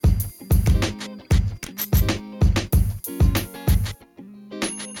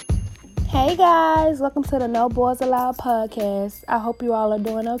Hey guys, welcome to the No Boys Allowed podcast. I hope you all are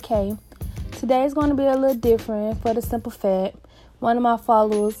doing okay. Today's going to be a little different for the simple fact one of my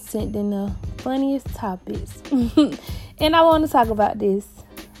followers sent in the funniest topics. And I want to talk about this.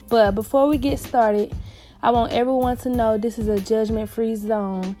 But before we get started, I want everyone to know this is a judgment-free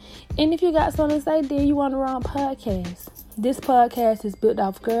zone. And if you got something to say, then you on the wrong podcast. This podcast is built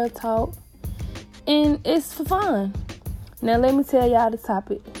off girl talk, and it's for fun. Now let me tell y'all the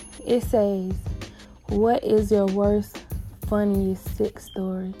topic. It says, what is your worst, funniest sex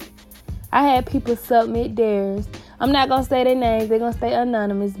story? I had people submit theirs. I'm not going to say their names. They're going to stay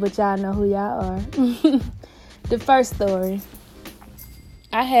anonymous, but y'all know who y'all are. The first story.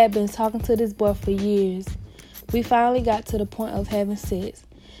 I had been talking to this boy for years. We finally got to the point of having sex.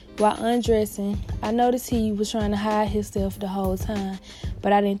 While undressing, I noticed he was trying to hide himself the whole time,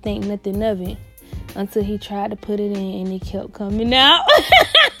 but I didn't think nothing of it until he tried to put it in and it kept coming out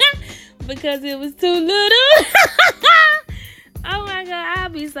because it was too little. Oh my God, I'll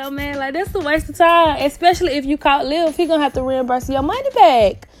be so mad. Like, that's a waste of time, especially if you caught Liv. He gonna have to reimburse your money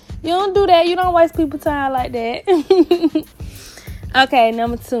back. You don't do that. You don't waste people's time like that. Okay,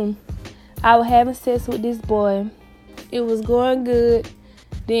 number 2. I was having sex with this boy. It was going good.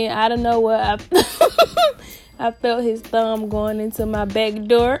 Then out of nowhere, I felt his thumb going into my back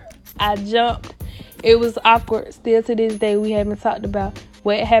door. I jumped. It was awkward. Still to this day, we haven't talked about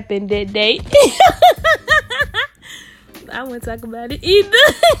what happened that day. I won't talk about it either.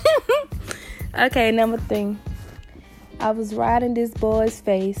 Okay, number 3. I was riding this boy's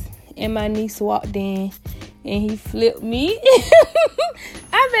face, and my niece walked in, and he flipped me.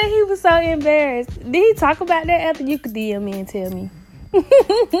 I bet he was so embarrassed. Did he talk about that after? You could DM me and tell me.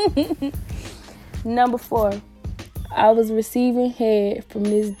 Number 4. I was receiving head from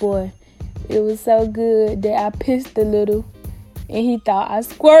this boy. It was so good that I pissed a little, and he thought I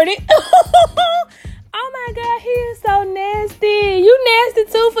squirted. Oh my God, he is so nasty. You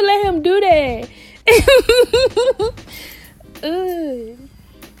nasty too for letting him do that.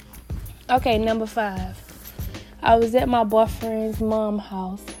 Okay, number 5. I was at my boyfriend's mom's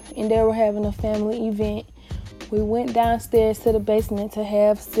house, and they were having a family event. We went downstairs to the basement to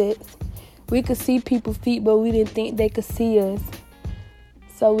have sex. We could see people's feet, but we didn't think they could see us.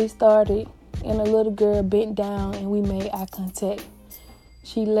 So we started, and a little girl bent down, and we made eye contact.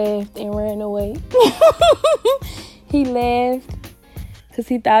 She laughed and ran away. He laughed because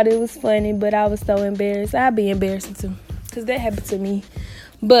he thought it was funny, but I was so embarrassed. I'd be embarrassing too, because that happened to me.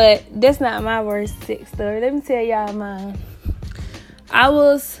 But that's not my worst sex story. Let me tell y'all mine. I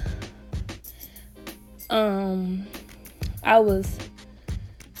was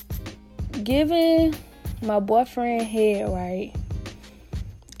giving my boyfriend head, right?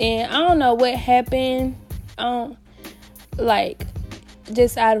 And I don't know what happened.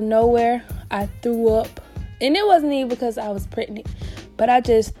 Just out of nowhere, I threw up. And it wasn't even because I was pregnant, but I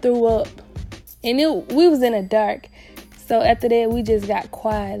just threw up. And we was in the dark. So after that, we just got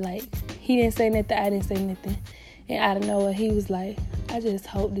quiet. Like, he didn't say nothing, I didn't say nothing. And out of nowhere, he was like, I just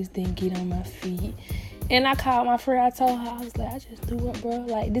hope this didn't get on my feet. And I called my friend. I told her, I was like, I just threw up, bro.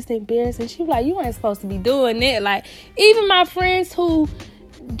 Like, this embarrassing. She was like, you ain't supposed to be doing that. Like, even my friends who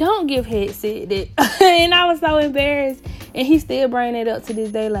don't give head said that. And I was so embarrassed. And he still bring it up to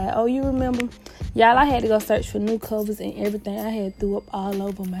this day. Like, oh, you remember? Y'all, I had to go search for new covers and everything. I had threw up all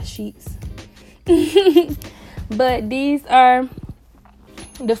over my sheets. But these are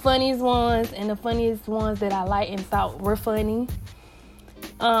the funniest ones, and the funniest ones that I liked and thought were funny.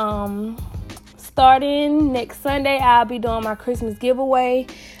 Starting next Sunday, I'll be doing my Christmas giveaway.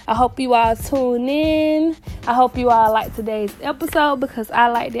 I hope you all tune in. I hope you all liked today's episode because I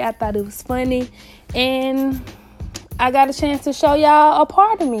liked it. I thought it was funny. And I got a chance to show y'all a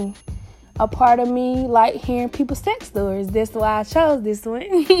part of me. A part of me like hearing people's sex stories. That's why I chose this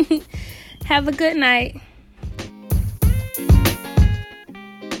one. Have a good night.